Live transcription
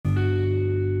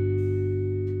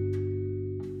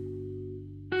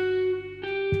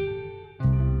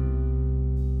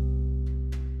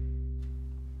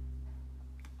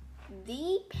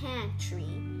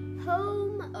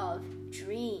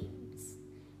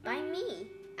by me,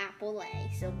 Apple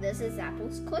A. So this is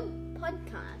Apple's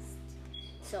podcast.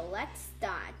 So let's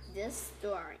start this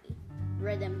story,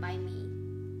 written by me.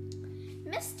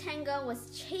 Miss Tango was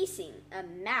chasing a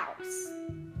mouse.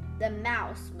 The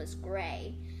mouse was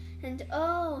gray, and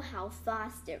oh, how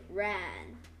fast it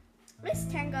ran. Miss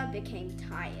Tango became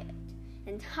tired,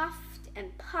 and huffed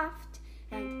and puffed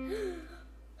and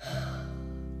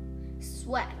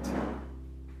sweat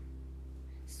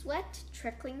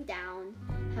trickling down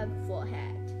her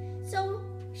forehead. So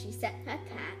she set her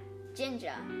cat,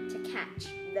 Ginger, to catch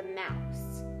the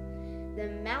mouse. The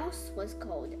mouse was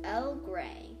called Earl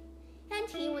Grey, and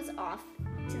he was off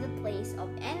to the place of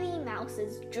any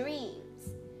mouse's dreams,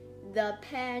 the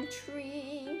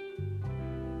pantry.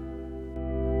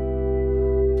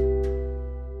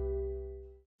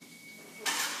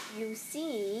 You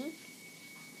see,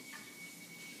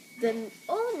 the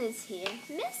owners here,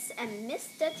 Miss and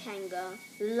Mr. Tango,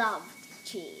 loved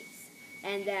cheese,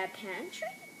 and their pantry,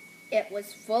 it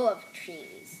was full of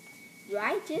cheese.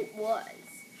 Right it was.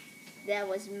 There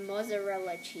was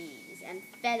mozzarella cheese and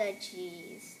feta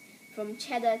cheese, from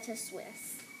cheddar to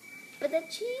Swiss. But the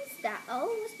cheese that Earl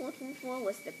was looking for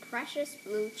was the precious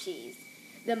blue cheese,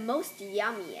 the most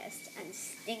yummiest and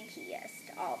stinkiest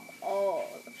of all.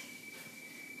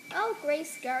 Earl Grey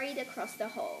scurried across the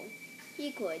hall.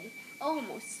 He could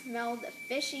almost smell the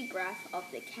fishy breath of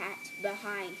the cat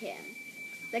behind him.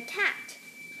 The cat,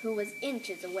 who was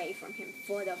inches away from him,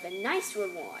 thought of a nice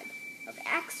reward of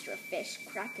extra fish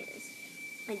crackers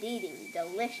and eating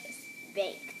delicious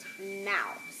baked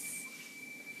mouse.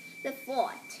 The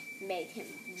thought made him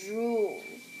drool.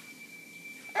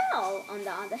 Earl, on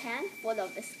the other hand, thought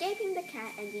of escaping the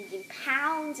cat and eating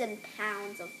pounds and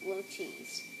pounds of blue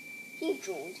cheese. He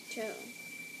drooled too.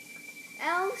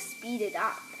 Earl speeded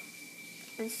up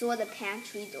and saw the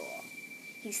pantry door.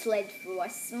 He slid through a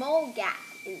small gap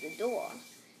in the door.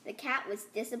 The cat was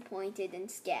disappointed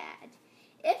and scared.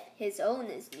 If his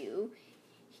owners knew,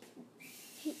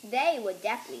 they would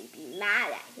definitely be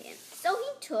mad at him. So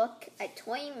he took a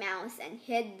toy mouse and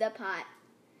hid the pot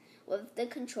with the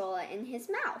controller in his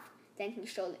mouth. Then he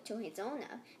showed it to his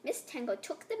owner. Miss Tango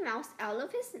took the mouse out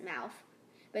of his mouth,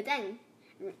 but then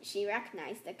she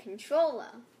recognized the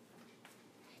controller.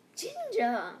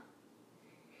 "Ginger!"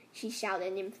 she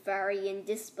shouted in fury and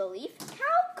disbelief.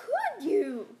 "How could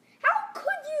you? How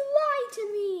could you lie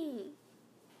to me?"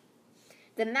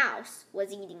 The mouse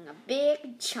was eating a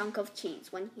big chunk of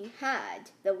cheese when he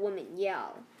heard the woman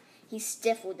yell. He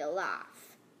stifled a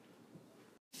laugh.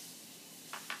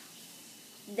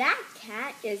 "That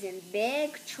cat is in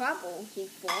big trouble," he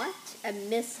thought, a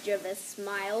mischievous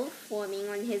smile forming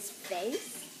on his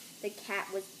face. The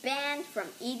cat was banned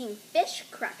from eating fish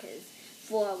crackers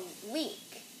for a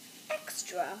week,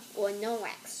 extra or no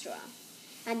extra.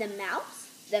 And the mouse?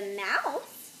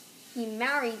 He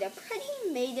married a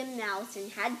pretty maiden mouse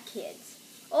and had kids,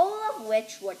 all of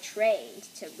which were trained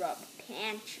to rub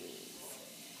pantries.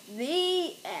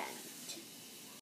 The end.